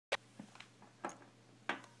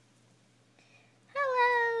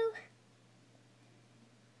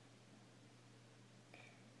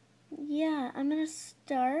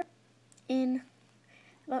start in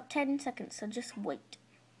about 10 seconds, so just wait.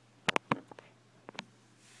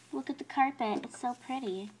 Look at the carpet, it's so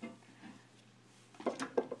pretty.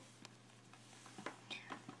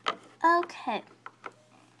 Okay.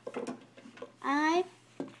 I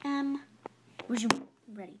am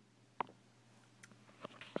ready.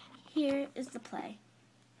 Here is the play.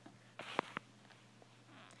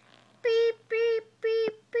 Beep, beep,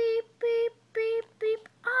 beep, beep, beep, beep, beep.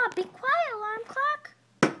 Ah, be quiet, alarm clock.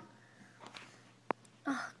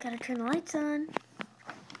 Oh, gotta turn the lights on.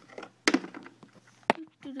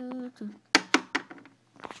 There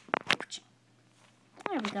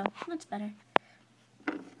we go. That's better.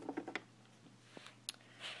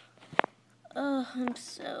 Oh, I'm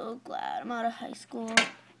so glad I'm out of high school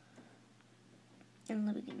and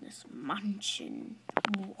living in this mansion.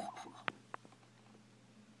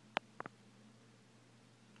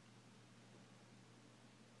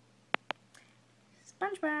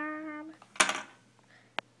 SpongeBob.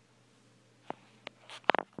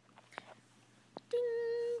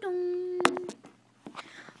 Ding dong.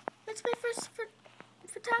 It's my first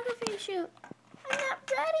photography shoot. I'm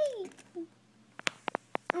not ready.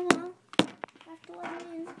 Oh well. I have to let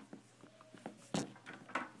me in.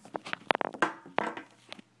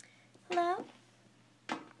 Hello?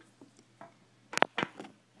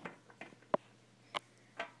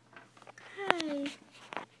 Hi.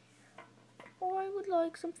 I would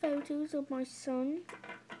like some photos of my son.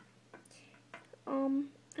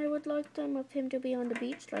 I would like them of him to be on the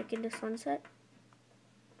beach, like in the sunset.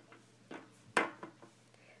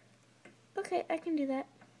 Okay, I can do that.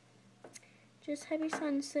 Just have your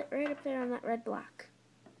son sit right up there on that red block.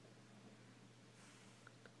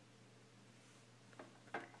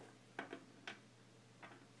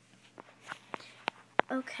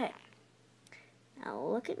 Okay. Now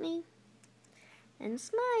look at me and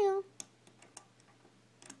smile.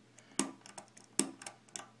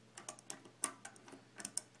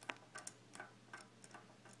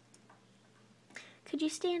 Could you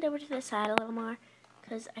stand over to the side a little more?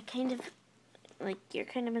 Because I kind of, like, you're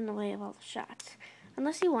kind of in the way of all the shots.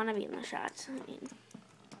 Unless you want to be in the shots. I mean,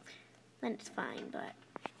 then it's fine, but.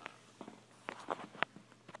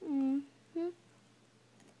 Let's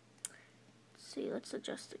see, let's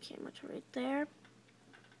adjust the camera to right there.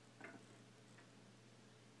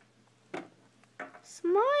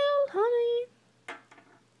 Smile, honey.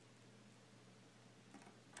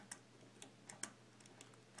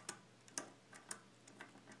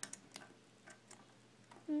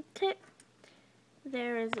 Okay.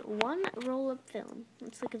 There is one roll of film.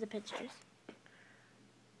 Let's look at the pictures.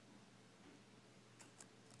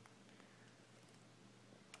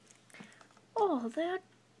 Oh, they're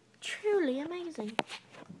truly amazing.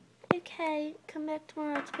 Okay, come back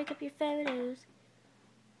tomorrow to pick up your photos.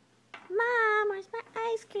 Mom, where's my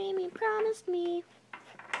ice cream? You promised me.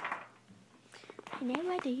 I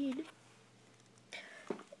know I did.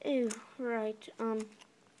 Oh, right, I'm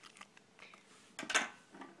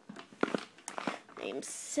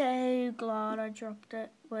so glad I dropped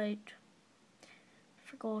it. Wait.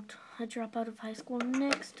 Forgot. I drop out of high school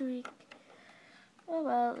next week. Oh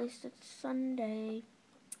well, at least it's Sunday.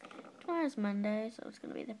 Tomorrow's Monday, so it's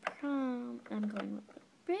gonna be the prom. I'm going with a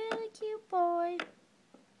really cute boy.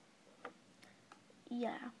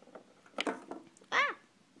 Yeah. Ah!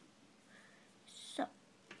 So,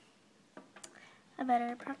 I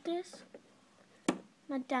better practice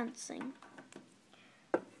my dancing.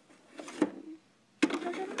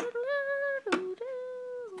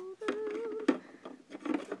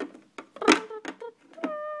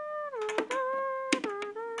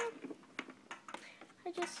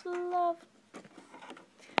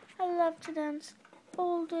 I love to dance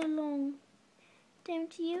all day long.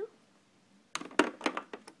 Don't you?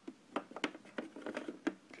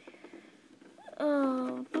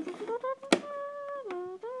 Oh.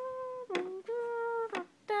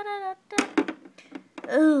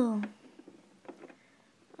 Oh.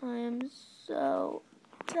 I am so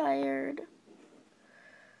tired.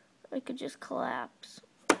 I could just collapse.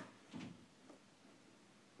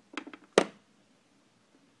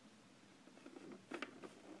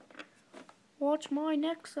 Watch my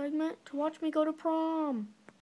next segment to watch me go to prom.